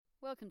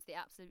Welcome to the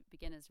Absolute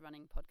Beginners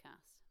Running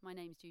Podcast. My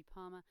name's Jude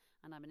Palmer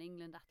and I'm an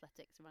England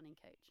Athletics running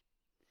coach.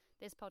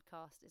 This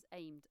podcast is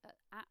aimed at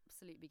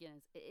absolute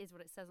beginners. It is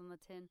what it says on the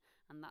tin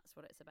and that's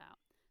what it's about.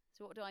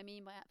 So what do I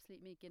mean by absolute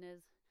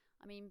beginners?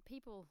 I mean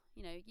people,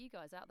 you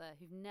guys out there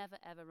who've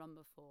never ever run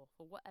before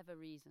for whatever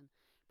reason.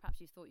 Perhaps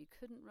you thought you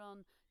couldn't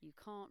run, you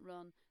can't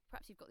run,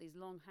 perhaps you've got these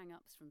long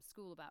hang-ups from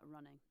school about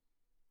running.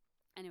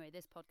 Anyway,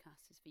 this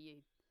podcast is for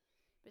you.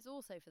 But it's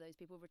also for those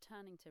people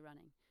returning to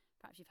running.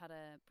 Perhaps you've had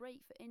a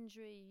break for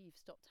injury, you've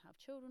stopped to have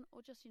children,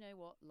 or just,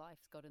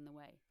 life's got in the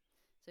way.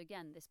 So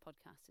again, this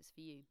podcast is for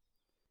you.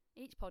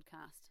 Each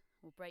podcast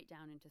will break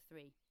down into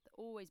three.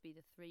 There'll always be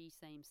the three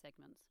same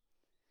segments.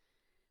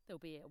 There'll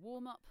be a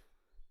warm-up.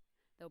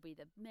 There'll be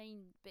the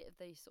main bit of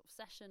the sort of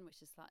session,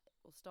 which is like,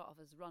 we'll start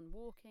off as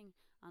walking,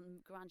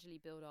 and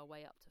gradually build our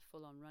way up to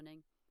full-on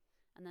running.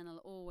 And then there'll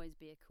always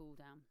be a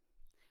cool-down.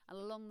 And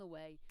along the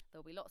way,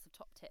 there'll be lots of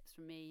top tips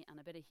from me and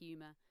a bit of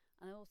humour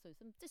and also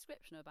some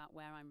description about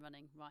where I'm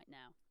running right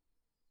now.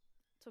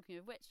 Talking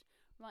of which,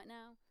 right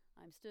now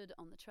I'm stood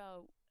on the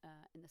trail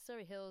in the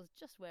Surrey Hills,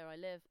 just where I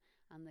live,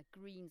 and the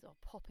greens are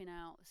popping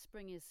out, the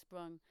spring is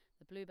sprung,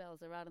 the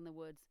bluebells are out in the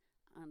woods,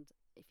 and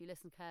if you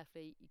listen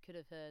carefully, you could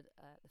have heard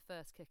the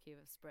first cuckoo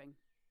of spring.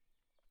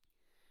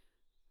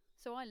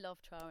 So I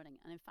love trail running,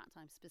 and in fact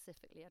I'm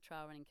specifically a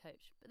trail running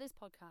coach. But this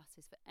podcast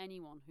is for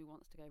anyone who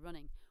wants to go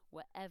running,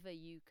 wherever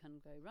you can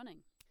go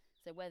running.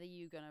 So whether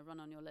you're going to run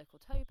on your local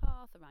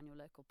towpath, around your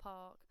local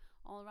park,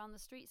 or around the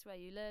streets where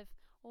you live,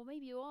 or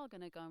maybe you are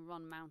going to go and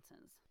run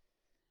mountains.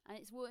 And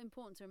it's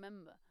important to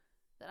remember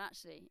that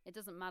actually it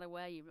doesn't matter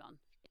where you run.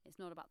 It's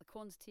not about the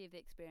quantity of the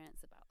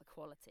experience, about the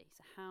quality.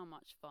 So how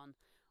much fun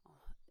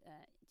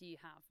do you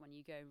have when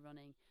you go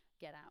running,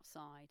 get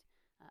outside?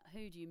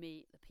 Who do you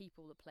meet, the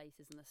people, the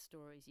places and the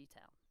stories you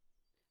tell.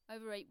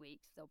 Over 8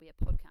 weeks, there'll be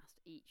a podcast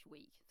each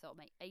week, so it'll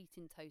make 8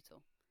 in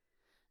total.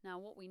 Now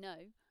what we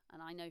know,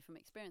 and I know from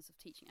experience of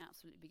teaching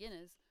absolute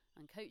beginners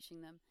and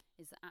coaching them,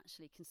 is that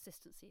actually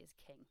consistency is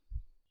king.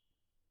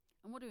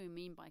 And what do we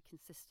mean by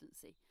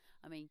consistency?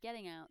 I mean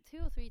getting out 2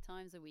 or 3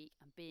 times a week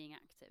and being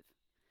active.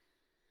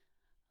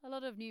 A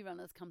lot of new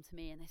runners come to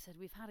me and they said,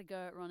 we've had a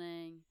go at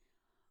running,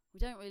 we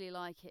don't really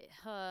like it, it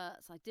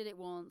hurts, I did it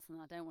once and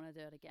I don't want to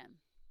do it again.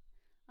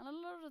 And a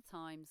lot of the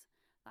times,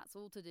 that's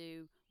all to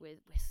do with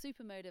we're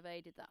super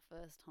motivated that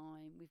first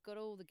time, we've got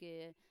all the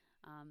gear,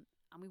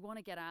 and we want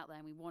to get out there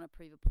and we want to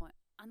prove a point.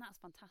 And that's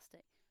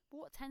fantastic. But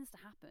what tends to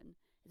happen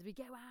is we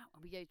go out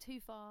and we go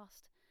too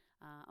fast,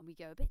 and we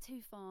go a bit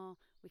too far,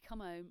 we come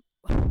home,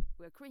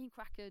 we're cream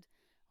crackered,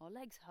 our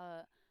legs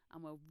hurt,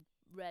 and we're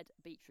red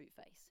beetroot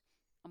face,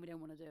 and we don't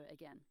want to do it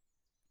again.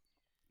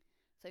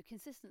 So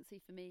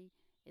consistency for me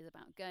is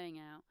about going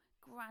out,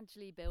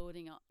 gradually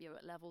building up your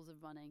levels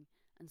of running,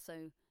 and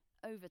so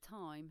over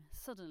time,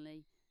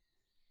 suddenly,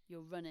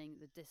 you're running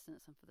the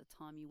distance and for the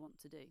time you want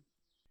to do.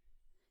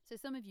 So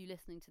some of you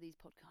listening to these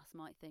podcasts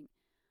might think,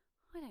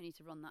 I don't need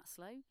to run that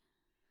slow.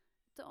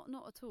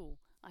 Not at all.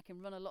 I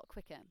can run a lot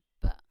quicker,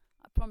 but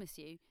I promise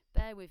you,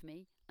 bear with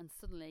me, and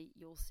suddenly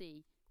you'll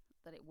see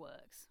that it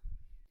works.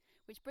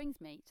 Which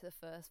brings me to the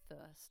first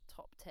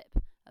top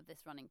tip of this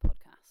running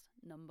podcast,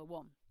 number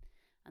 1,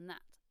 and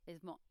that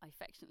is what I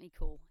affectionately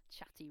call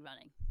chatty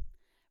running.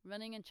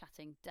 Running and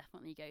chatting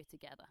definitely go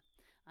together,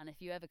 and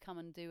if you ever come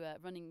and do a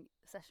running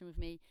session with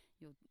me,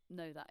 you'll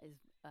know that is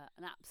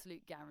an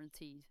absolute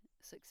guaranteed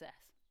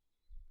success.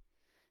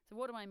 So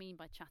what do I mean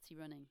by chatty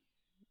running?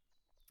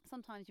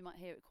 Sometimes you might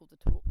hear it called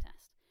a talk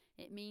test.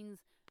 It means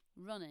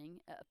running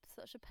at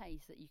such a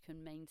pace that you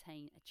can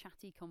maintain a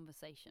chatty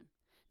conversation.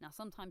 Now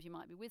sometimes you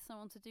might be with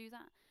someone to do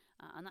that,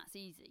 and that's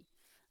easy,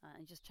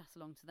 and just chat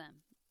along to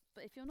them.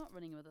 But if you're not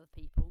running with other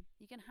people,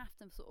 you're going to have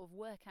to sort of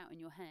work out in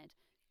your head,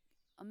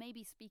 or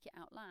maybe speak it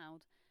out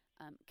loud,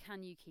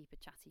 can you keep a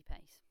chatty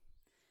pace?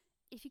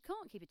 If you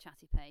can't keep a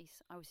chatty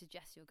pace, I would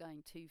suggest you're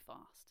going too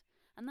fast.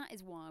 And that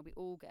is why we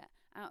all get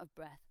out of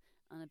breath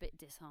and a bit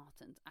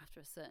disheartened after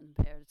a certain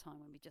period of time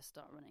when we just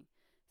start running.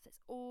 So it's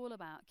all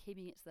about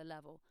keeping it to the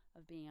level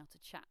of being able to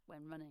chat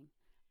when running.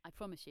 I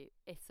promise you,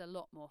 it's a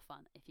lot more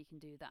fun if you can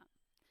do that.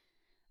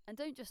 And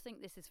don't just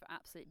think this is for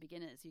absolute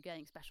beginners, you're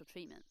getting special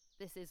treatment.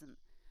 This isn't.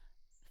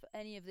 For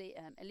any of the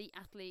elite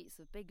athletes,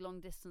 the big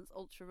long distance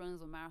ultra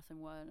runners or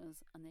marathon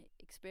runners and the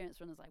experienced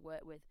runners I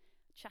work with,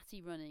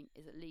 chatty running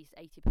is at least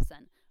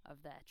 80%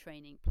 of their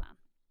training plan.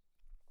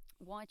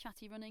 Why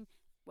chatty running?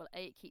 Well,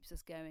 A, it keeps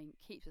us going,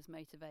 keeps us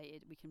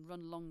motivated, we can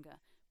run longer,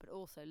 but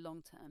also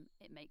long term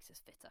it makes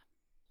us fitter.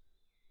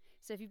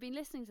 So if you've been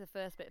listening to the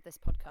first bit of this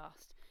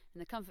podcast in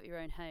the comfort of your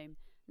own home,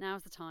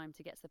 now's the time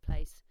to get to the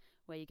place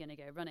where you're going to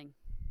go running.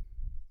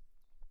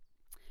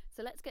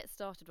 So let's get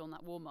started on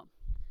that warm-up.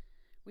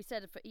 We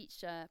said for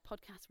each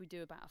podcast we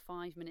do about a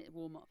 5-minute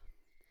warm-up,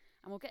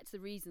 and we'll get to the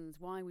reasons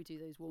why we do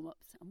those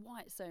warm-ups and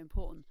why it's so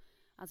important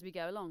as we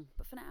go along.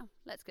 But for now,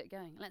 let's get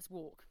going. Let's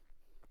walk.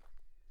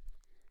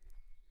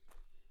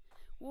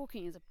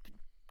 Walking is an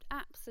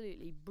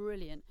absolutely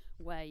brilliant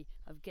way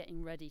of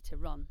getting ready to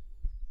run.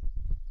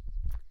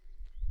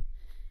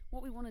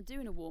 what we want to do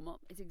in a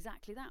warm-up is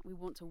exactly that. We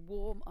want to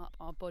warm up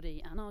our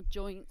body and our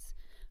joints.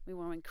 We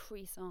want to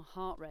increase our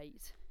heart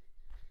rate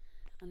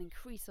and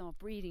increase our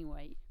breathing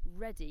rate,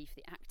 ready for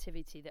the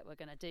activity that we're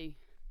going to do.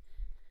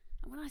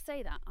 And when I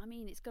say that, I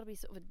mean it's got to be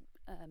sort of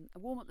a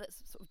warm-up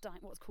that's sort of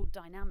what's called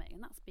dynamic,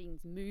 and that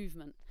means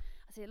movement.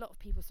 I see a lot of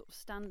people sort of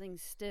standing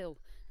still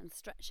and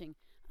stretching,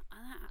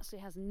 and that actually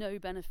has no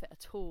benefit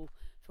at all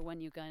for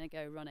when you're going to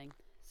go running.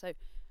 So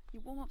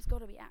your warm-up's got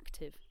to be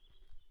active.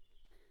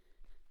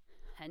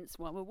 Hence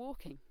why we're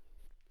walking.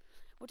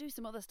 We'll do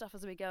some other stuff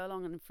as we go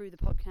along and through the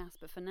podcast,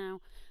 but for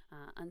now,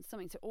 and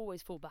something to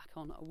always fall back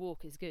on, a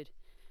walk is good.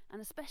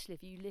 And especially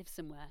if you live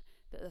somewhere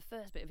that the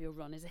first bit of your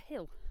run is a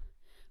hill.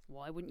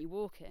 Why wouldn't you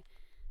walk it?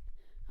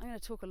 I'm going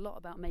to talk a lot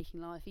about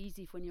making life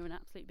easy for when you're an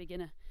absolute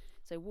beginner.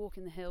 So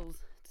walking the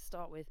hills to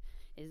start with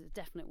is a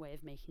definite way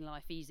of making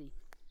life easy.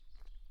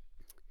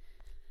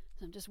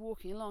 So I'm just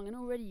walking along, and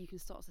already you can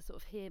start to sort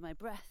of hear my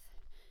breath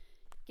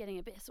getting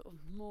a bit sort of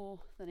more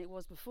than it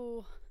was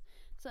before,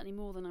 certainly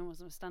more than I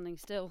was standing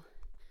still.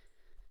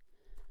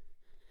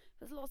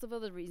 There's lots of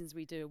other reasons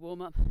we do a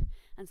warm-up,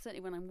 and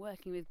certainly when I'm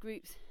working with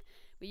groups,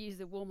 we use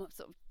the warm-up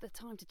sort of the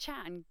time to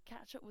chat and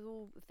catch up with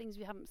all the things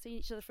we haven't seen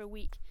each other for a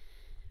week,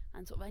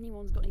 and sort of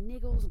anyone's got any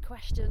niggles and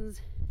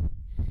questions.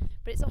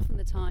 But it's often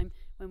the time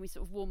when we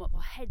sort of warm up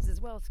our heads as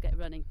well to get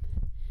running.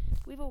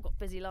 We've all got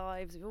busy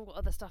lives, we've all got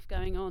other stuff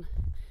going on,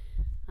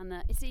 and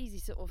it's easy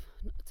sort of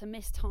to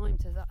miss time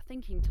to that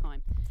thinking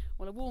time.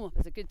 Well, a warm-up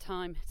is a good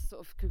time to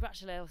sort of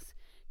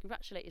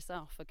congratulate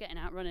yourself for getting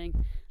out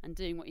running and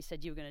doing what you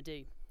said you were going to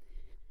do.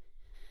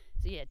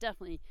 So yeah,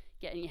 definitely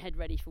getting your head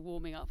ready for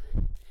warming up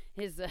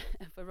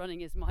for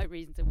running is my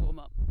reason to warm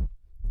up.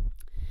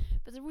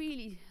 But a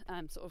really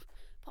sort of,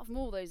 apart from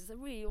all those, it's a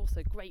really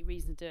also great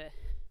reason to do it.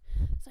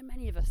 So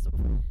many of us sort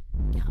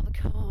of get out of the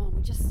car and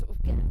we just sort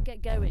of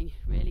get going,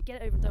 really,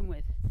 get it over and done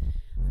with.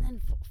 And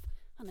then,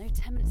 I don't know,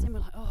 10 minutes in, we're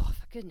like, oh,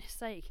 for goodness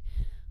sake,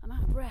 I'm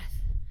out of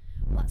breath.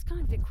 Well, that's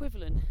kind of the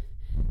equivalent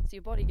to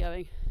your body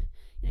going,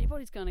 your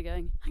body's kind of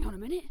going, hang on a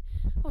minute,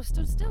 I was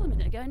stood still a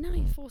minute ago, now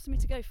you're forcing me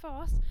to go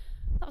fast.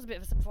 That was a bit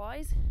of a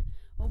surprise.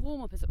 Well,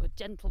 warm-up is sort of a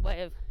gentle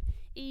way of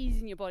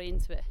easing your body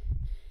into it,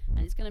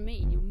 and it's going to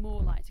mean you're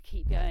more likely to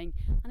keep going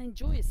and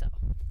enjoy yourself.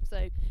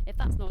 So if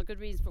that's not a good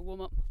reason for a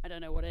warm-up, I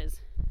don't know what is.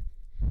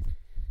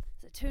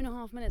 So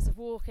 2.5 minutes of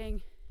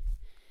walking,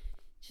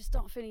 just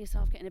start feeling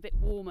yourself getting a bit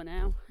warmer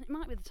now. It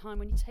might be the time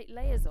when you take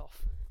layers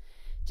off.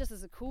 Just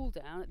as a cool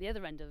down at the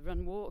other end of the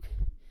run walk,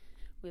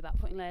 we're about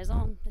putting layers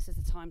on, this is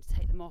the time to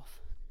take them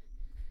off.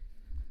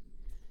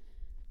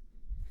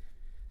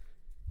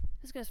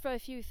 Just going to throw a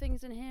few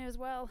things in here as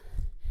well,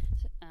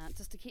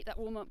 just to keep that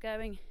warm-up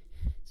going.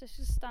 So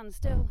just stand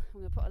still,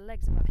 we're going to put our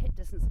legs about hip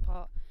distance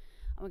apart,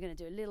 and we're going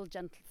to do a little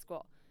gentle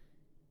squat.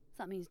 So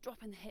that means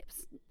dropping the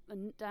hips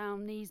and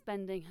down, knees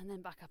bending, and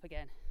then back up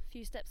again. A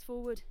few steps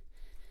forward,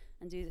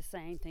 and do the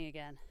same thing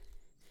again.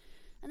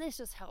 And this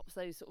just helps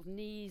those sort of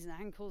knees and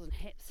ankles and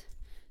hips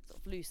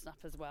sort of loosen up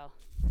as well.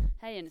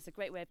 Hey, and it's a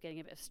great way of getting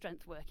a bit of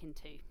strength work in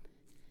too.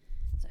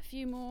 So a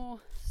few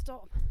more,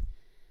 stop,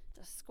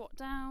 just squat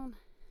down.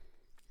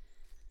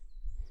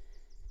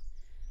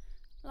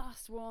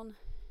 Last one,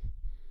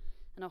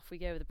 and off we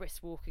go with a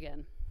brisk walk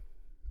again.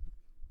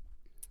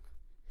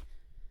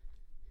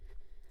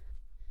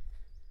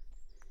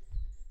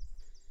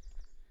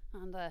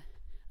 And a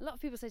lot of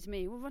people say to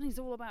me, well, running's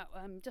all about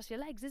just your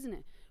legs, isn't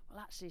it? Well,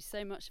 actually,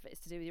 so much of it is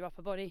to do with your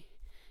upper body.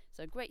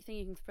 So a great thing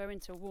you can throw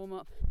into a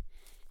warm-up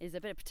is a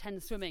bit of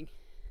pretend swimming.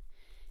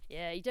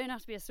 Yeah, you don't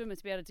have to be a swimmer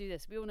to be able to do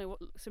this. We all know what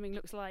swimming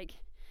looks like,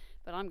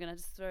 but I'm going to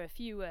just throw a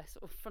few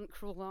sort of front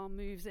crawl arm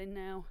moves in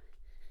now,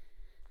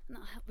 and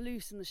that'll help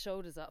loosen the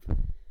shoulders up.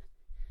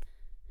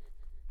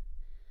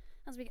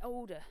 As we get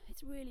older,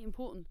 it's really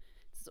important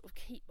to sort of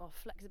keep our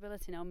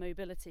flexibility and our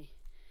mobility,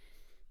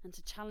 and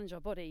to challenge our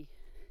body.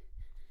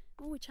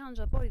 The more we challenge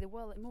our body, the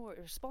more it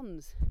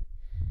responds.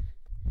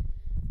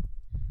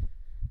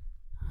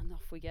 And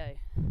off we go.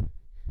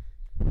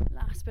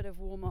 Last bit of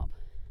warm up.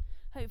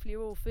 Hopefully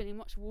you're all feeling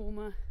much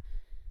warmer,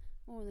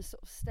 more in the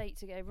sort of state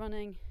to go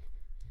running.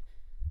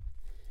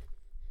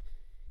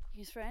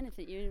 You can throw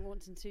anything you're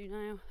wanting to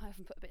now. I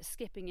often put a bit of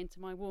skipping into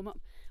my warm up,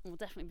 and we'll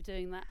definitely be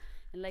doing that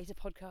in later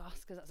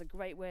podcasts, because that's a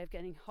great way of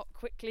getting hot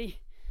quickly.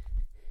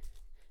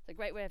 It's a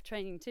great way of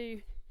training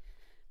too,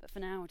 but for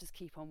now I'll just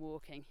keep on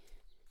walking.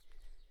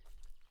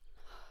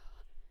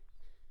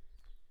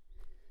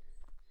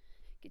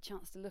 Good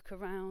chance to look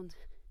around.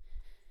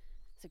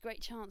 It's a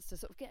great chance to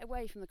sort of get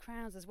away from the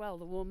crowds as well,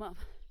 the warm up,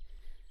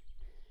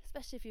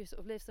 especially if you sort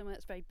of live somewhere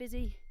that's very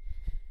busy.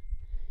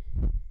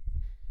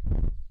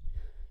 And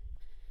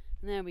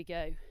there we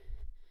go.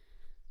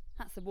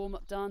 That's the warm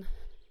up done,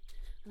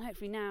 and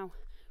hopefully now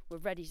we're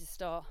ready to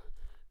start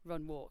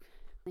run walk.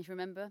 And if you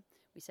remember,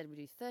 we said we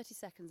do 30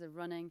 seconds of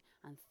running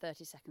and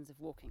 30 seconds of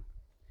walking.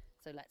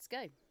 So let's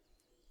go.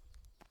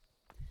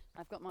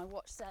 I've got my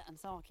watch set, and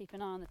so I'll keep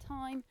an eye on the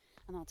time,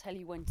 and I'll tell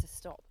you when to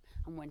stop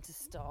and when to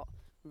start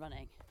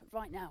running. But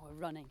right now we're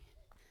running,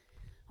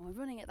 and we're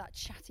running at that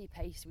chatty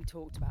pace we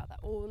talked about, that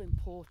all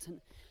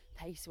important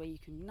pace where you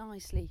can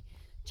nicely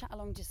chat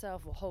along to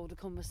yourself or hold a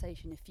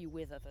conversation if you're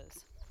with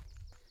others.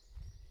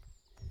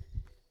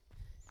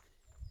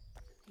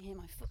 You hear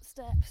my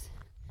footsteps,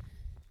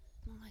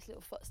 nice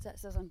little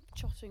footsteps as I'm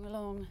trotting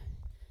along,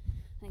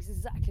 and it's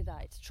exactly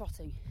that, it's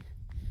trotting.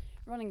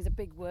 Running is a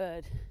big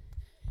word,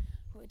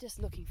 but we're just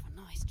looking for a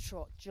nice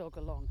trot, jog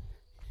along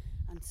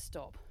and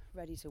stop,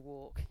 ready to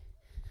walk.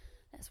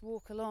 Let's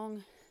walk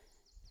along.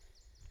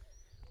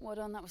 Well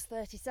done, that was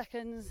 30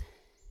 seconds.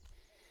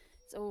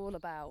 It's all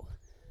about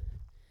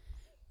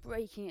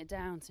breaking it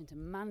down into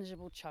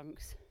manageable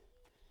chunks.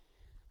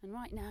 And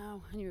right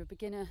now, when you're a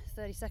beginner,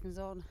 30 seconds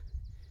on,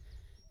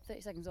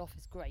 30 seconds off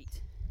is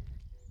great.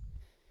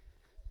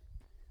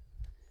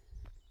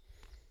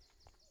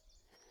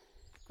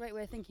 Great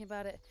way of thinking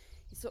about it.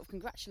 You sort of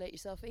congratulate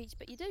yourself each,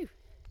 but you do.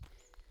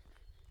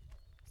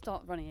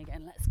 Start running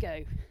again, let's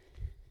go.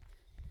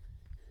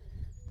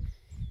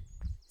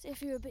 So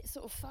if you're a bit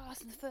sort of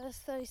fast in the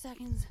first 30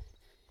 seconds,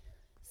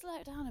 slow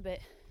it down a bit.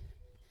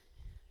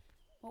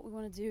 What we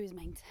want to do is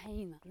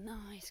maintain that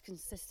nice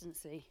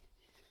consistency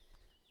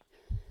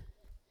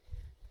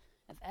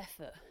of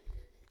effort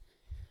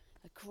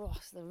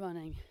across the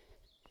running.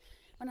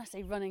 When I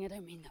say running, I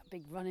don't mean that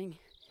big running.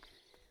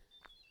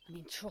 I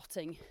mean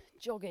trotting,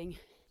 jogging,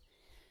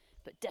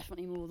 but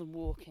definitely more than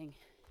walking.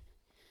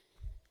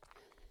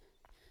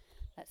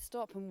 Let's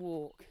stop and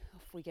walk.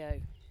 Off we go.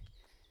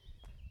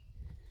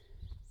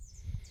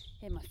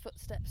 Hear my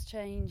footsteps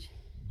change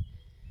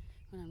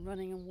when I'm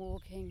running and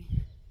walking.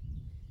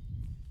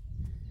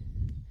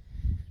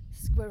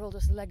 Squirrel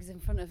just legs in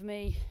front of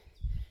me,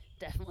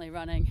 definitely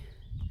running.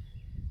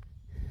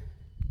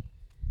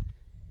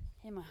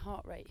 Hear my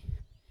heart rate,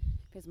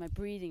 because my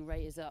breathing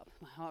rate is up,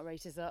 my heart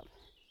rate is up.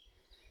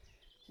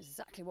 It's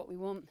exactly what we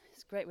want.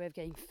 It's a great way of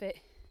getting fit,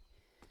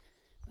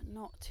 but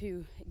not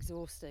too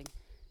exhausting.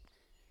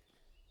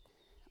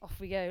 Off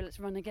we go, let's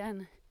run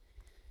again.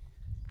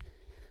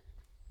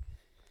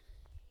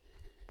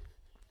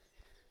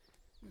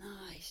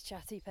 Nice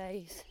chatty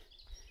pace.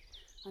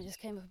 I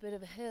just came up a bit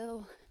of a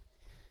hill,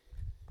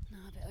 now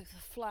a bit over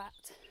the flat.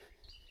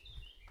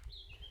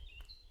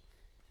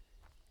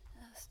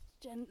 Just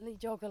gently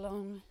jog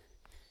along,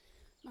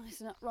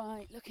 nice and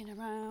upright, looking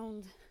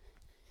around,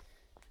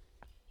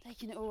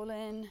 taking it all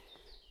in.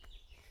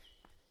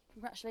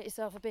 Congratulate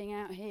yourself for being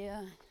out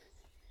here.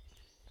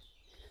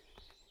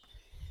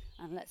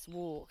 And let's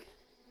walk.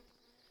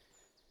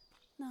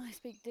 Nice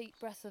big deep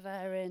breath of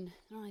air in,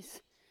 nice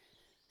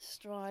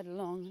stride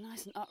along,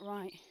 nice and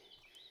upright.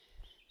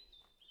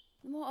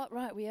 The more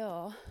upright we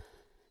are,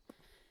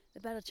 the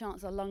better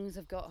chance our lungs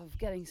have got of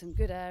getting some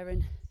good air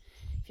in.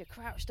 If you're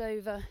crouched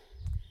over,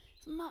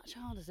 it's much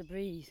harder to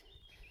breathe,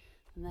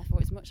 and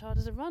therefore it's much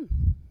harder to run.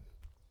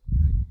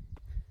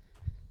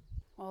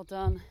 Well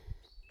done.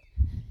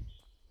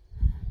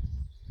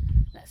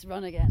 Let's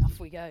run again, off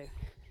we go.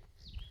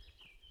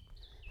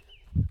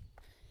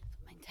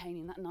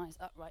 Maintaining that nice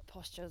upright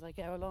posture as I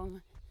go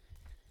along.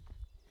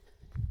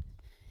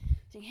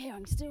 So here I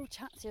can still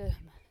chat to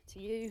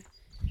you.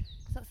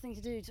 So that's the thing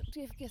to do, to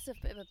give yourself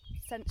a bit of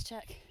a sense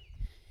check.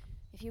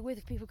 If you're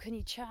with people, can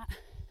you chat?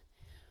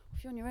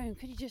 If you're on your own,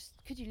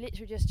 could you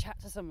literally just chat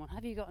to someone?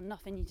 Have you got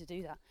enough in you to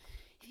do that?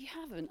 If you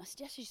haven't, I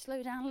suggest you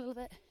slow down a little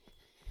bit.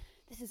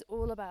 This is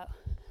all about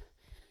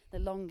the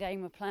long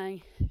game we're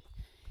playing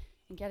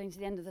and getting to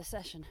the end of the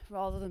session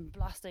rather than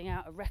blasting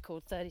out a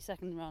record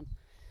 30-second run.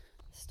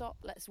 Stop,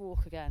 let's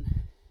walk again.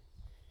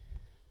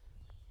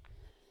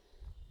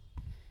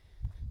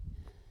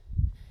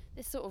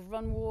 This sort of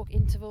run-walk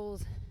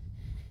intervals,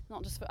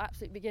 not just for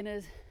absolute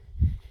beginners,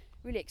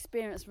 really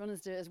experienced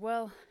runners do it as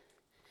well.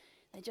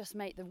 They just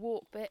make the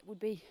walk bit would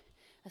be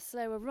a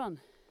slower run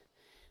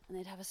and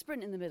they'd have a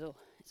sprint in the middle.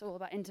 It's all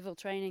about interval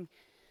training.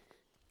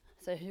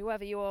 So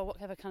whoever you are,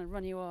 whatever kind of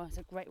run you are, it's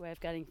a great way of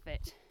getting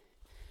fit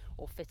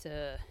or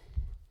fitter.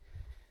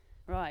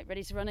 Right,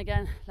 ready to run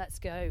again? Let's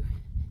go.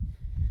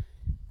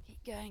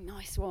 Keep going,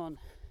 nice one.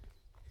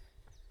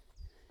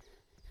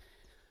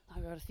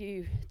 I've got a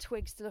few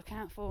twigs to look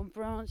out for and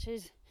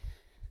branches.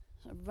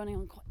 I'm running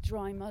on quite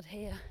dry mud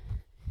here.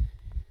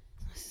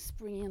 It's nice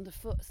springy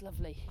underfoot, it's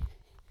lovely.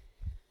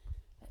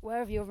 But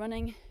wherever you're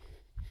running,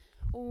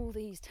 all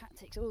these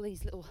tactics, all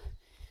these little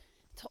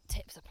top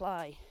tips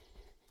apply.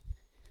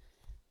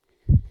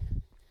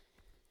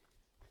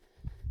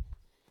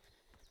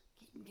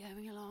 Keep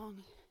going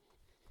along.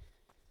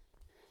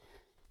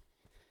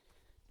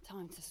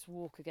 Time to just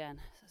walk again.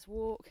 So let's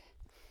walk.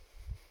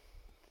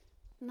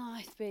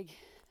 Nice big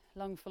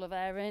lung full of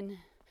air in.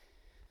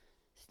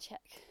 Just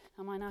check,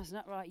 am I nice and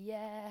upright?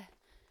 Yeah.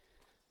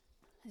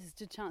 This is a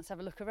good chance to have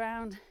a look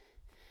around,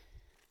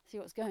 see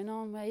what's going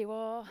on where you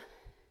are.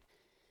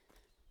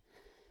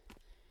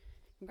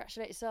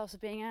 Congratulate yourselves for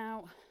being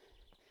out.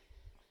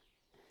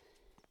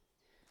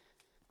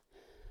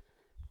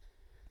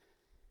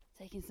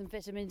 Taking some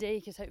vitamin D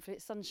because hopefully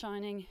it's sun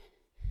shining,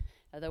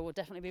 although we'll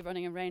definitely be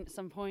running in rain at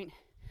some point.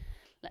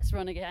 Let's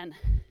run again.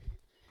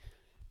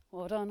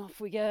 Well done, off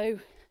we go.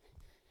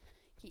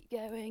 Keep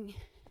going.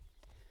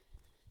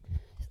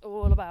 It's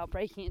all about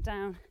breaking it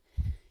down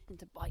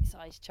into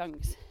bite-sized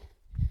chunks.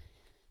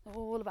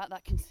 All about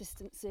that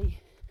consistency,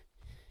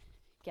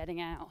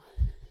 getting out.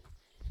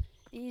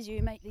 The easier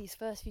you make these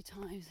first few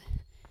times,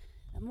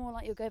 the more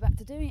like you'll go back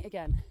to doing it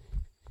again.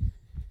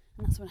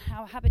 And that's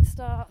how a habit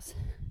starts.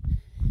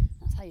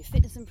 That's how your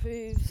fitness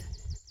improves.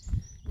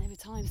 And every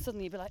time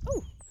suddenly you'll be like,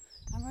 oh,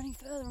 I'm running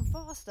further and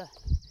faster.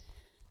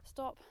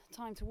 Stop,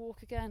 time to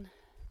walk again.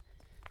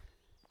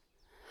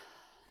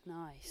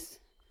 Nice.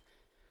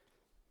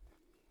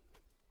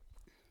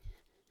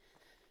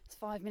 It's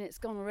 5 minutes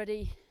gone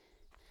already.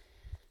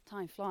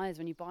 Time flies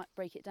when you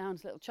break it down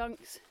to little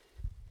chunks.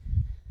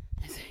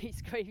 So he's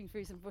scraping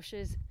through some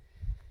bushes.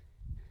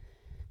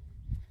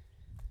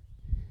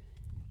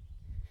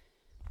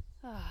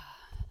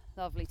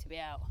 Lovely to be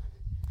out.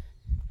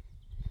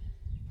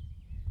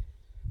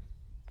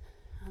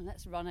 And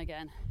let's run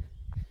again.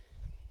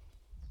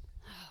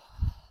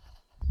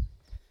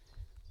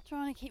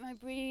 Trying to keep my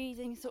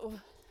breathing sort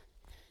of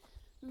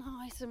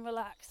nice and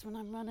relaxed when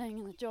I'm running,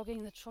 and the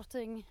jogging, the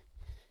trotting.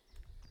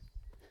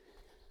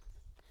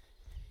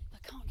 If I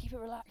can't keep it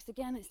relaxed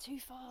again, it's too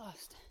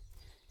fast.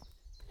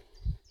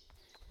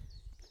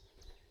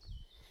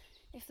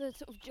 If the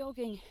sort of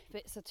jogging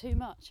bits are too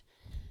much,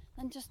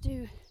 then just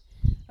do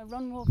a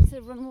run walk. Instead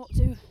of run walk,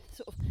 do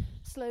sort of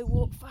slow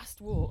walk, fast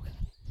walk.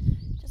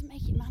 Just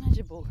make it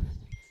manageable.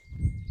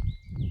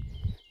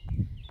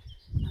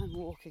 And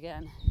walk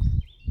again.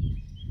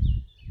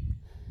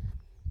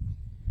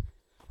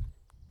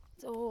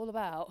 It's all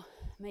about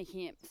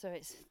making it so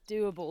it's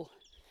doable.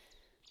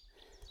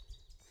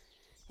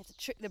 You have to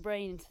trick the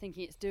brain into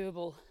thinking it's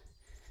doable.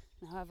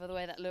 And however the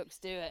way that looks,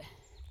 do it.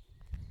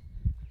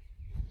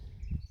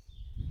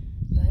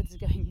 Birds are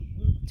going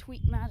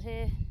tweet mad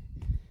here.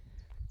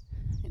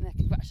 I think they're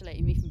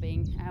congratulating me for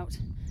being out,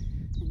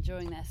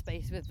 enjoying their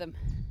space with them.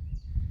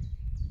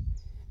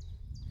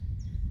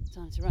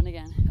 Time to run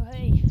again. Oh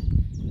hey,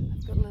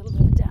 I've got a little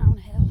bit of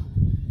downhill.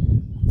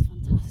 That's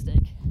fantastic.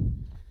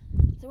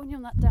 So when you're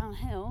on that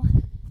downhill,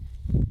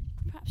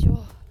 perhaps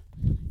you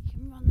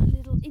can run a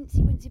little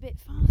incy-wincy bit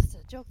faster.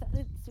 Jog that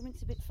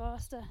incy-wincy bit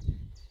faster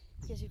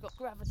because you've got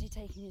gravity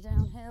taking you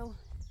downhill.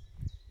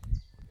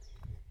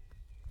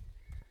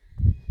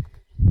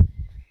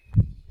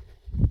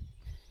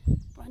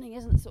 Running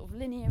isn't sort of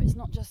linear, it's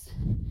not just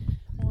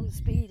one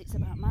speed, it's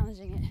about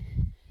managing it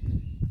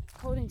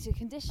according to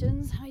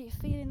conditions, how you're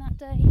feeling that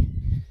day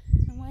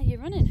and where you're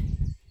running.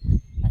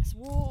 Let's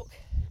walk.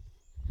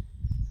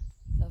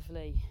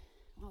 Lovely.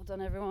 Well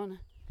done, everyone.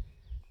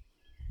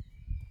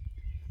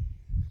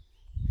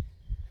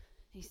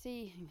 You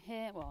see, you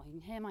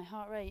can hear my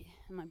heart rate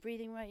and my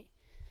breathing rate.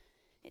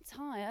 It's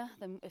higher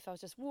than if I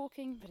was just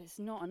walking, but it's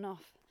not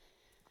enough.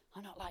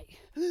 I'm not like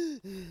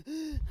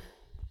it's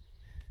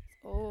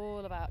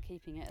all about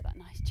keeping it at that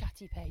nice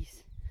chatty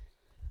pace.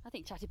 I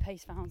think chatty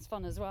pace sounds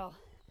fun as well.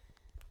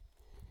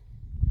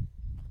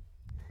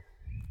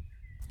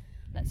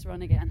 Let's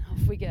run again.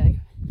 Off we go.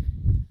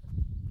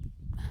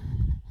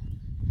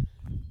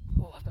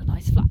 Oh, I've got a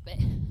nice flat bit.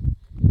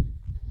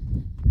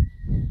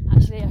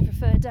 Actually, I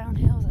prefer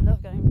downhills. I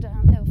love going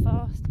downhill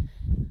fast.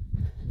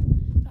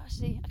 But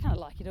actually, I kind of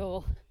like it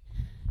all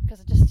because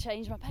I just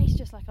change my pace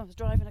just like I was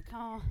driving a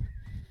car.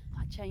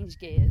 I change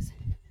gears.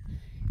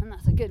 And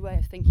that's a good way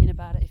of thinking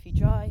about it. If you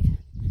drive,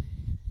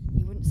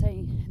 you wouldn't say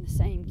in the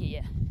same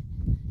gear.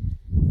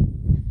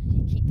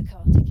 You keep the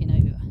car ticking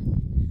over.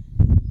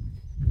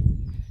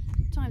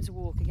 Time to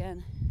walk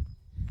again.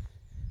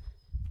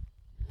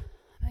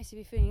 Most of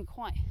you feeling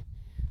quite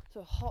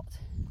sort of hot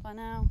by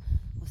now,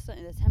 or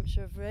certainly the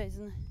temperature have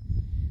risen.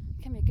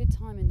 It can be a good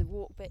time in the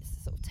walk bits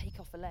to sort of take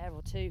off a layer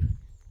or two.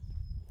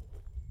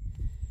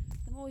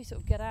 The more you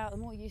sort of get out, the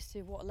more used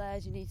to what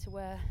layers you need to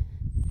wear.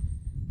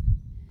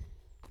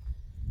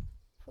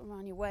 Put them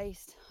around your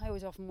waist. I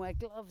always often wear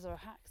gloves or a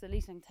hat, because at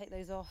least I can take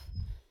those off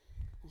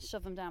and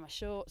shove them down my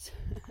shorts.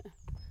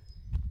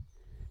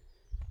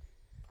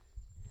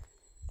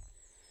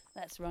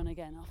 Let's run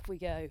again, off we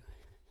go.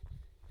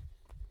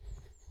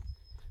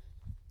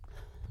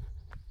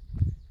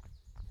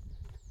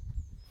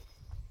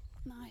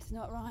 Nice,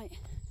 not right.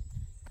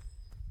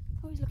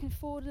 Always looking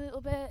forward a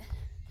little bit.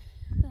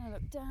 Then I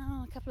look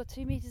down, a couple of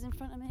 2 meters in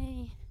front of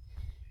me.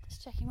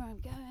 Just checking where I'm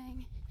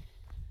going.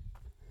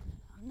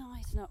 Oh,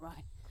 nice, not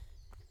right.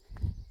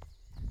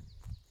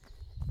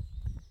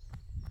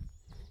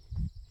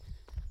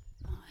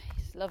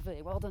 Nice,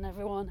 lovely, well done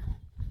everyone.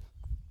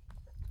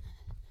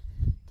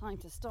 Time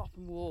to stop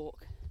and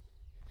walk.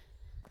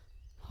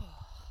 Oh,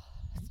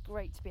 it's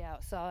great to be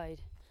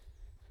outside.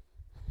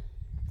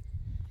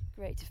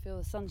 Great to feel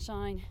the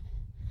sunshine,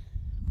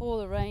 all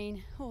the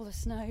rain, all the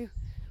snow,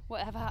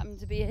 whatever happened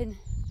to be in,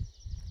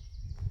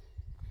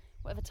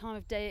 whatever time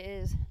of day it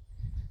is.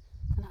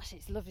 And actually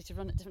it's lovely to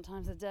run at different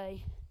times of the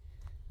day.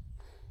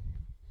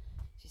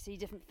 You see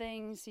different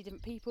things, see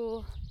different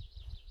people.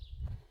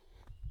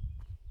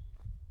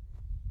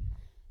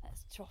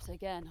 Let's trot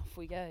again, off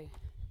we go.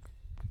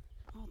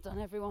 Well done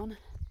everyone.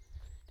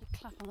 Big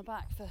clap on the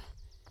back for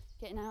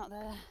getting out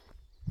there.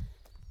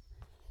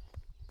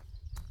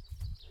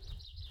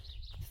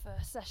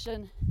 First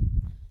session.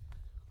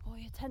 or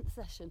your 10th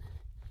session,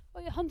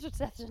 or your 100th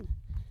session.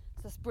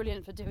 So that's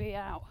brilliant for doing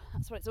out.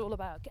 That's what it's all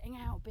about, getting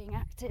out, being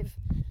active.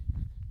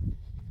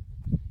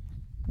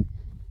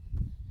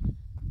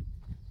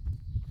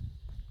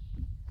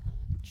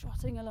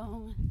 Trotting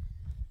along.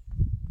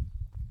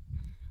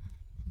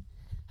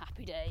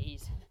 Happy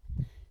days.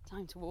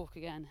 Time to walk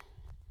again.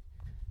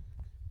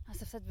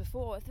 As I've said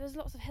before, if there's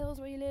lots of hills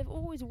where you live,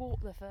 always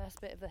walk the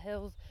first bit of the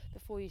hills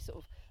before you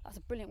that's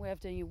a brilliant way of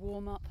doing your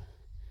warm-up.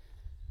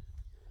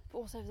 But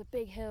also if there's a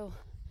big hill,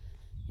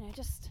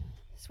 just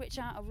switch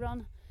out a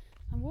run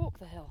and walk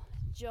the hill.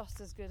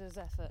 Just as good as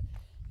effort.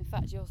 In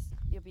fact, you'll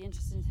be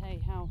interested to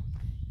see how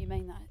you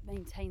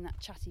maintain that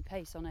chatty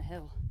pace on a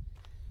hill.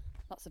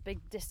 Lots of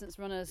big distance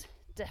runners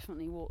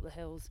definitely walk the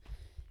hills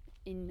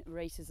in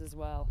races as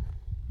well.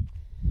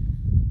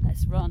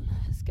 Let's run,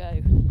 let's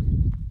go.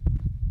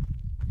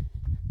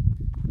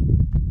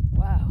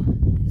 Wow,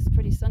 it's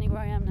pretty sunny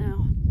where I am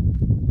now.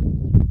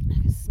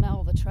 I can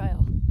smell the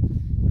trail.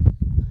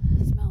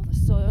 I smell the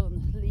soil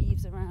and the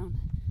leaves around.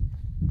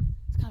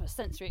 It's kind of a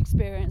sensory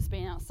experience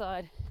being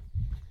outside.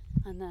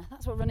 And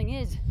that's what running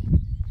is.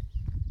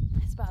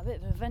 It's about a bit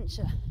of an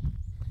adventure.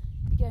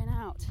 You're going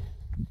out,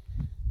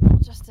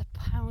 not just to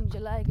pound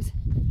your legs,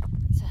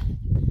 but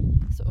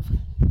to sort of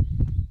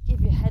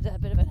give your head a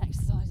bit of an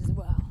exercise as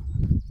well.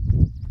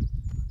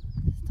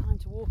 It's time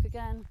to walk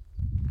again.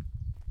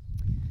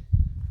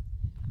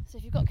 So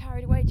if you've got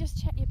carried away,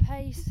 just check your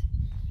pace.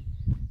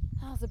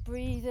 How's the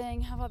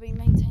breathing? Have I been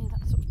maintaining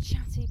that sort of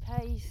chatty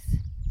pace?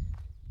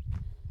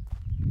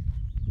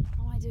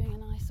 Am I doing a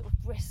nice sort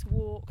of brisk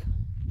walk?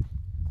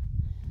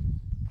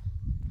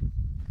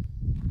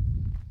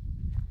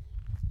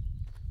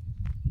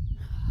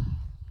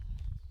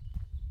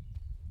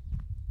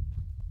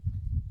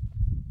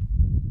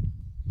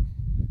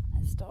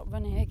 Let's start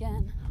running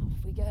again.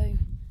 Off we go.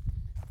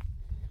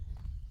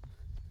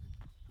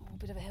 A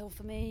bit of a hill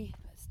for me,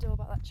 but still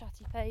about that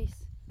chatty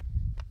pace.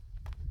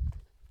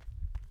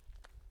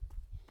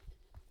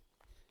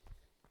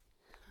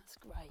 That's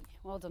great.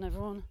 Well done,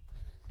 everyone.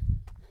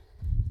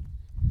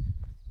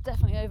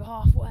 Definitely over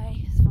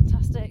halfway. It's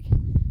fantastic.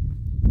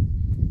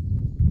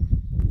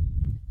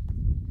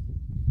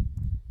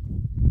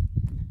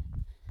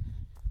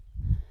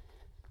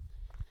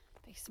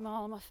 Big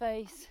smile on my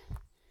face.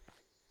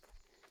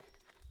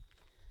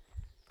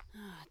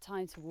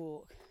 Time to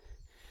walk.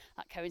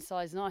 That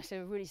coincides nicely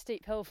with a really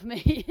steep hill for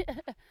me.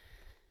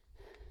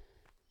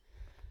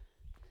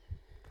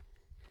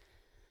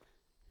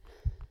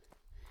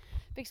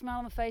 Big smile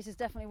on my face is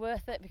definitely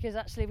worth it, because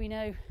actually we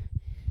know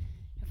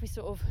if we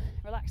sort of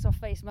relax our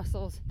face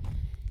muscles,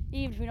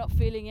 even if we're not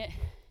feeling it,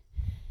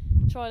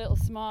 try a little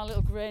smile, a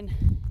little grin,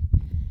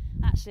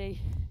 actually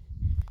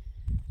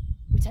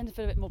we tend to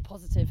feel a bit more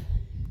positive.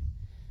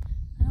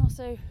 And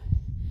also,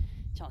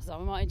 chances are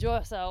we might enjoy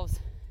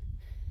ourselves.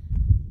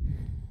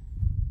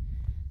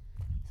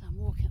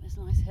 Walking up this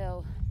nice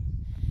hill.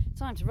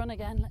 Time to run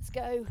again. Let's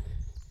go.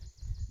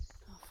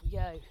 Off we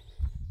go.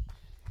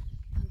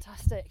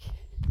 Fantastic.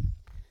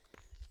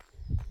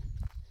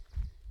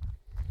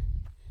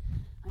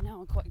 I know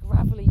on quite a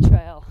gravelly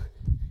trail.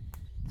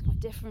 It's quite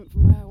different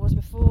from where I was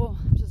before,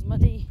 which was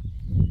muddy.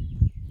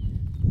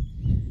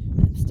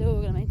 But I'm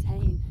still going to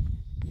maintain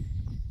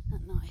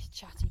that nice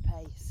chatty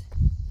pace.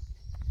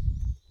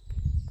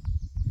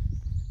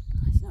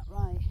 Nice and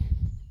upright.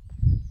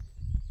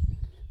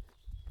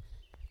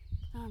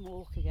 And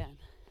walk again.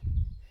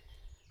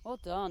 Well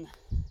done.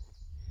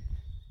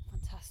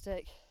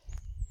 Fantastic.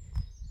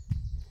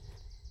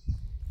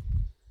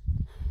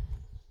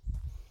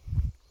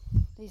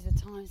 These are the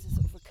times to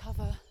sort of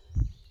recover,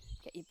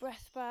 get your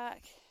breath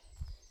back,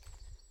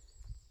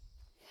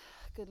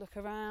 good look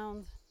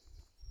around,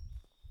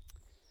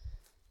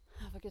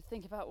 have a good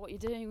think about what you're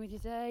doing with your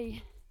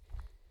day,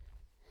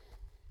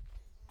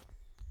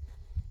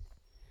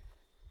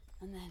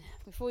 and then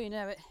before you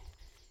know it,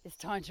 it's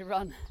time to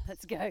run.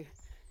 Let's go.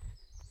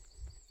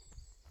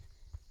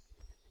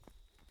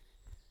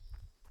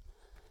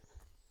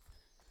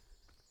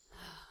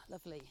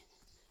 Lovely.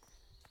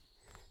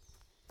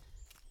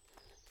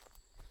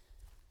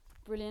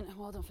 Brilliant.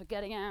 Well done for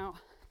getting out,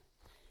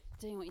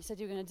 doing what you said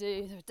you were going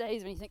to do. There are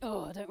days when you think,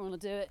 oh, I don't want to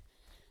do it.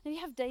 And if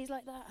you have days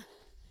like that,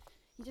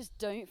 you just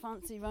don't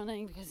fancy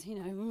running because,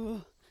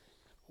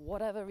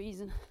 whatever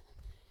reason,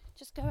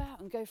 just go out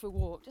and go for a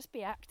walk. Just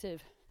be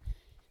active.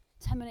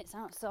 10 minutes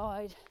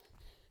outside,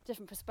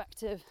 different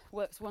perspective,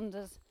 works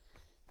wonders.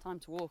 Time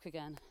to walk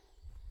again.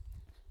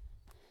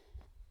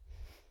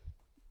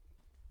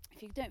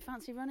 If you don't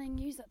fancy running,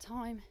 use that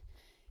time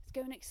to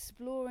go and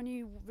explore a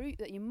new route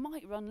that you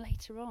might run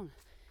later on,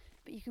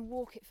 but you can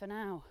walk it for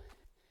now.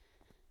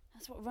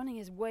 That's what running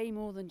is, way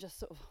more than just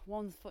sort of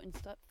one foot in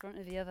front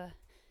of the other.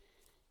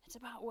 It's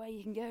about where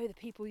you can go, the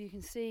people you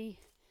can see,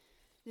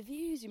 the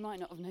views you might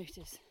not have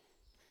noticed,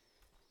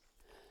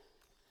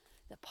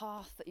 the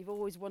path that you've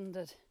always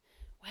wondered,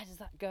 where does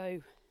that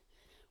go?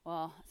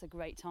 Well, that's a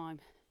great time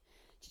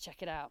to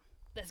check it out.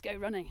 Let's go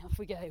running, off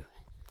we go.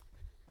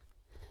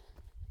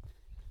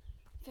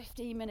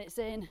 15 minutes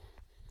in,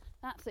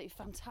 absolutely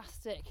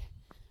fantastic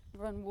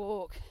run,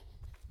 walk.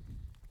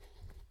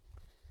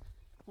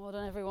 Well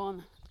done,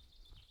 everyone.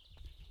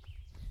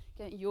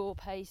 Get your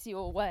pace,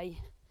 your way.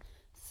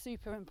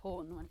 Super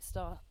important when it's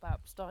about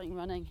starting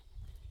running.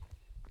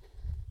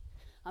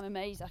 I'm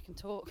amazed I can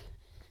talk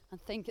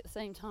and think at the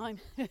same time.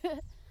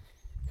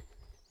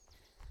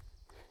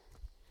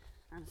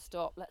 And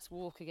stop, let's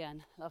walk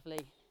again.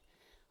 Lovely.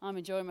 I'm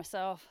enjoying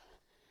myself.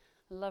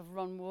 I love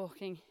run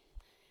walking.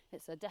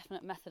 It's a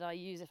definite method I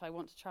use if I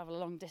want to travel a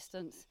long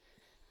distance.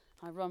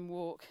 I run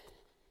walk.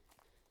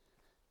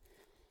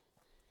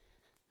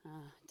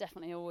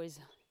 Definitely always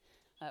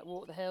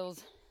walk the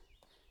hills,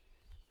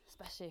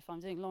 especially if I'm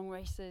doing long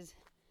races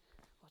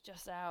or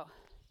just out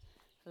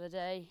for the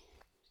day.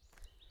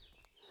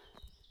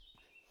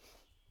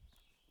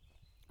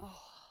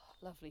 Oh,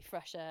 lovely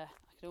fresh air.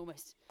 I could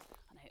almost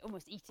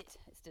eat it.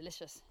 It's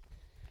delicious.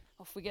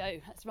 Off we go.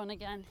 Let's run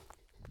again.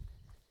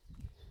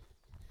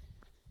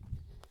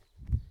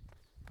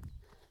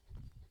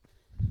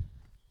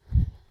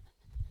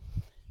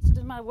 So it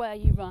doesn't matter where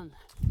you run.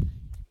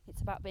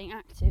 It's about being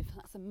active.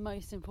 That's the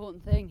most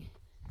important thing.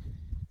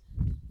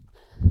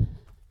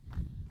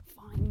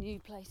 Find new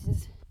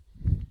places.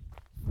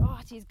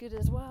 Variety is good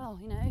as well,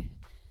 you know.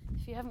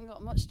 If you haven't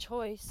got much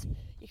choice,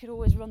 you could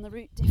always run the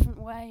route different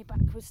way,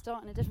 backwards,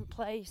 start in a different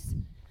place.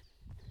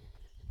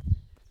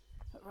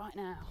 But right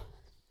now,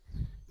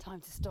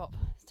 time to stop.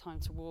 It's time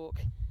to walk.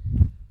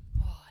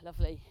 Oh,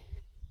 lovely.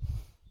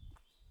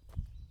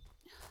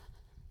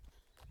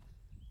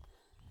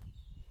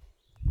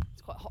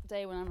 It's quite a hot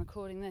day when I'm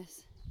recording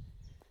this.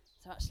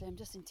 So actually I'm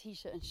just in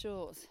t-shirt and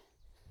shorts.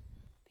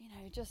 But, you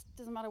know, it just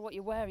doesn't matter what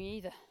you're wearing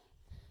either.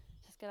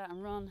 Just get out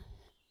and run.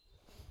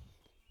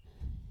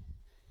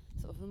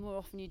 Sort of the more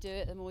often you do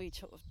it, the more you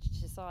sort of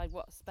decide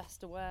what's best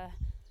to wear.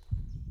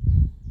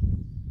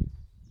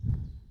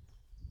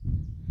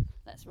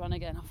 Let's run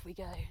again, off we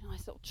go.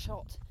 Nice little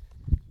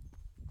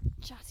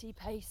chatty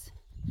pace.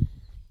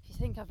 If you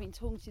think I've been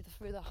talking to you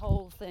through the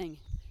whole thing,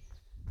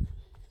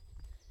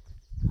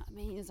 that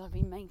means I've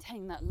been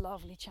maintaining that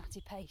lovely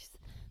chatty pace.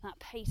 That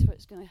pace where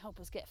it's going to help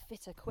us get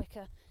fitter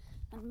quicker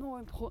and more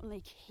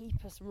importantly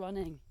keep us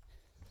running.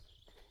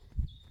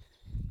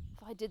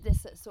 If I did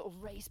this at sort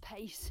of race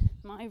pace,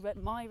 my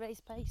race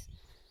pace,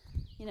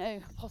 you know,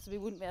 I possibly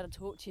wouldn't be able to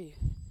talk to you.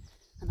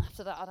 And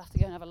after that I'd have to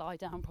go and have a lie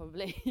down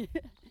probably.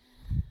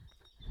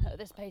 At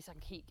this pace I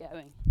can keep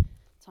going.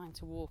 Time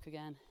to walk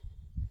again.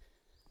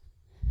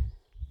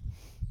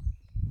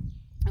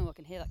 Oh, I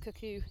can hear that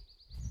cuckoo.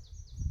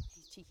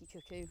 He's a cheeky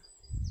cuckoo.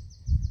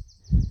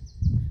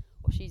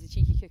 Or she's a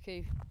cheeky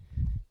cuckoo.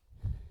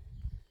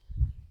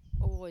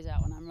 Always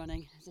out when I'm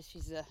running, as if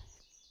she's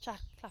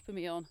clapping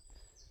me on.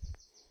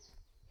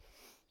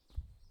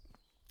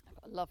 I've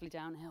got a lovely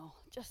downhill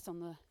just on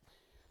the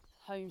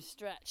home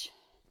stretch.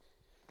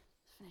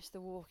 Finish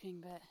the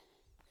walking bit.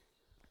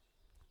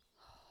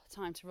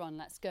 Time to run,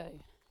 let's go.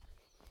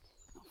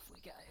 Off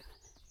we go.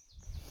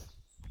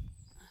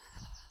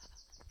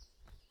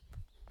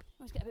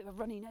 You always get a bit of a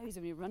runny nose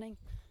when you're running.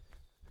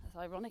 That's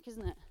ironic,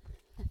 isn't it?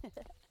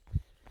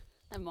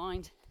 Never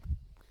mind.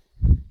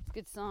 It's a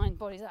good sign,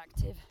 body's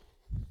active.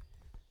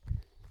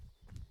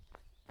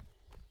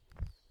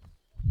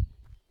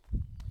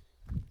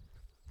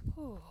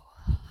 Ooh.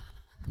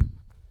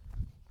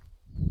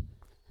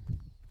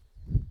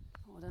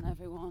 Well done,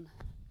 everyone.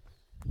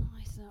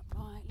 Nice and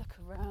upright, look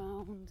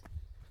around,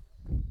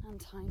 and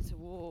time to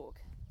walk.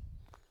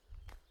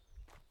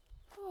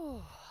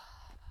 Ooh.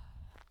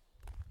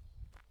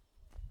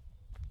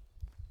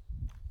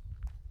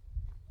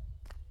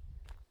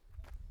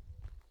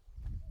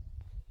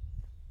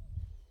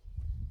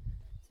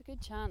 It's a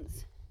good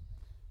chance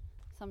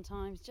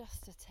sometimes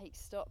just to take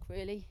stock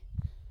really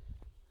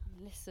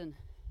and listen.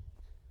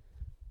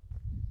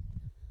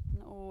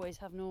 Not always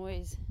have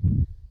noise.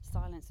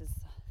 Silence is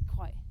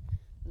quite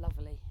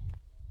lovely.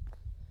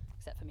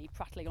 Except for me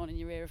prattling on in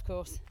your ear, of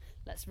course.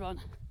 Let's run.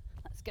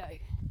 Let's go.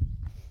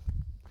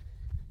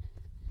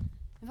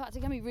 In fact, it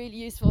can be really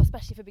useful,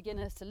 especially for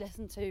beginners, to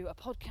listen to a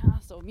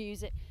podcast or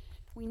music.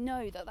 We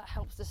know that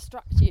helps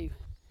distract you.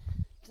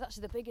 Because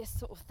actually the biggest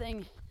sort of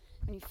thing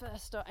when you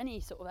first start any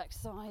sort of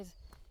exercise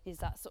is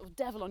that sort of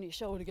devil on your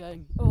shoulder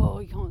going, oh,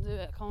 you can't do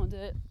it, can't do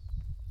it.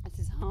 This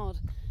is hard.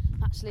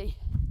 Actually,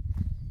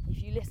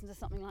 if you listen to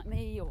something like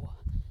me or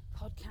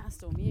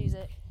podcast or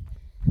music,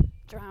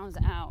 drowns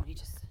it out. You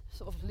just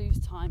sort of lose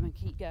time and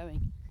keep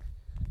going.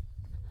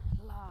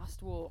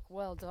 Last walk,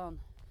 well done.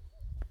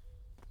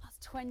 That's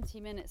 20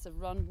 minutes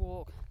of run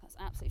walk. That's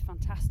absolutely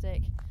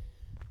fantastic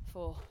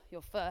for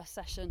your first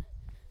session.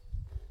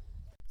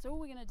 So all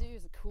we're going to do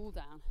is a cool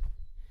down.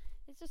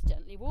 It's just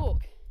gently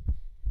walk.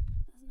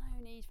 There's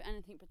no need for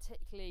anything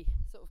particularly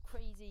sort of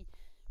crazy,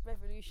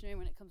 revolutionary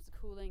when it comes to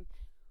cooling.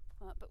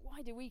 But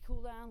why do we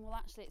cool down? Well,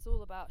 actually it's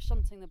all about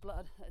shunting the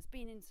blood that's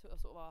been into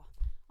sort of our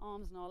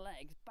arms and our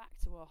legs back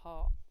to our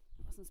heart.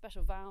 We've got some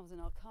special valves in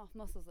our calf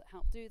muscles that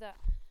help do that,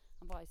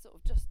 and by sort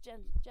of just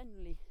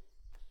generally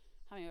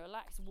having a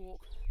relaxed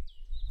walk,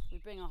 we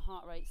bring our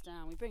heart rates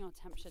down, we bring our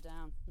temperature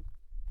down,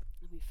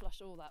 and we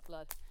flush all that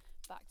blood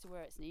back to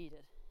where it's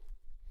needed.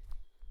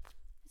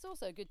 It's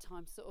also a good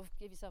time to sort of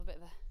give yourself a bit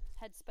of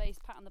a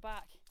headspace, pat on the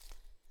back.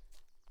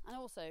 And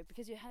also,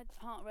 because your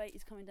heart rate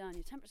is coming down,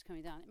 your temperature's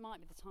coming down, it might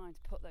be the time to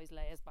put those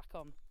layers back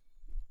on.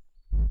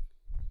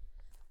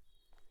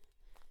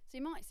 So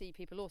you might see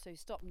people also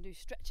stop and do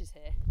stretches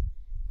here.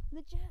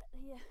 And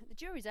the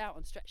jury's out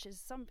on stretches.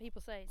 Some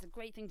people say it's a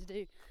great thing to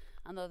do,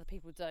 and other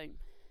people don't.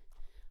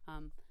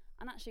 And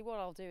actually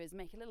what I'll do is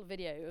make a little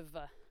video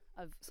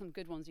of some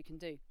good ones you can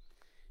do.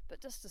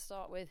 But just to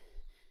start with,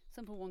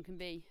 simple one can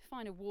be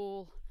find a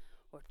wall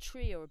or a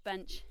tree or a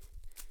bench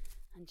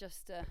and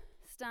just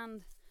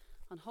stand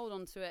and hold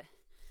on to it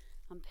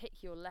and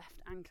pick your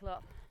left ankle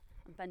up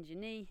and bend your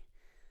knee,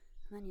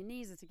 and then your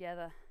knees are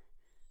together,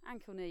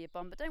 ankle near your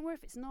bum. But don't worry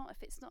if you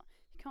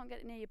can't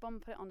get it near your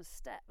bum, put it on a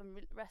step and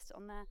rest it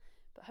on there.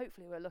 But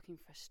hopefully we're looking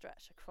for a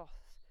stretch across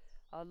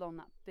along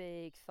that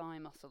big thigh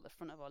muscle at the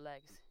front of our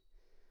legs.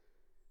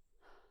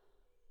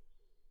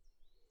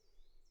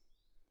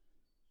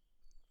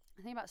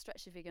 The thing about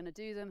stretches, if you're going to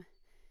do them,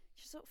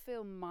 you should sort of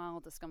feel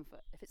mild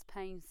discomfort. If it's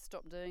pain,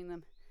 stop doing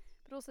them.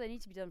 But also they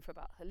need to be done for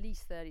about at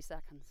least 30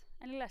 seconds.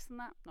 Any less than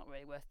that, not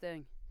really worth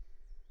doing.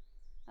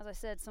 As I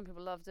said, some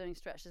people love doing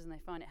stretches and they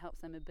find it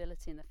helps their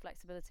mobility and their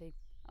flexibility.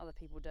 Other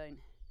people don't.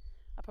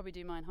 I probably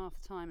do mine half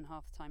the time and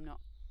half the time not.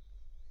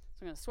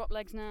 So I'm going to swap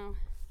legs now.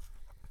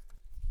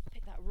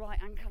 Pick that right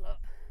ankle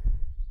up.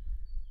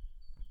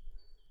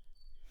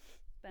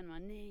 Bend my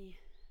knee.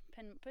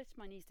 Push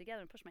my knees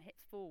together and push my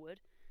hips forward.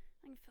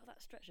 I can feel that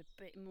stretch a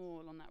bit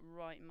more along that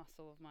right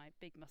muscle of my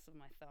big muscle of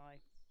my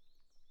thigh.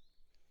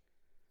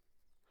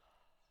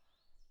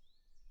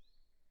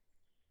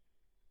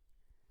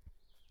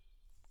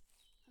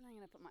 And then I'm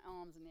going to put my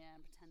arms in the air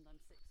and pretend I'm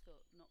 6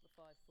 foot, not the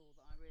 5'4"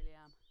 that I really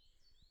am.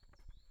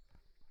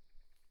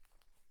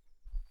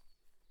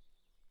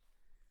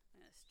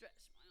 I'm going to stretch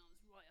my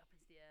arms right up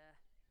into the air,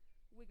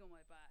 wiggle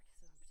my back,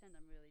 so I pretend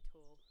I'm really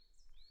tall.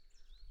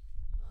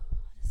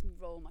 Just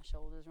roll my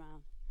shoulders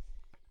round.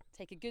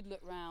 Take a good look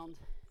round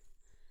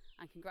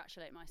and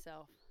congratulate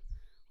myself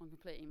on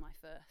completing my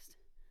first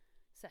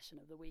session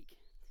of the week.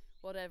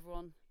 Well done,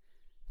 everyone.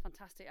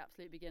 Fantastic,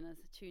 absolute beginners.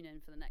 Tune in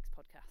for the next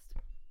podcast.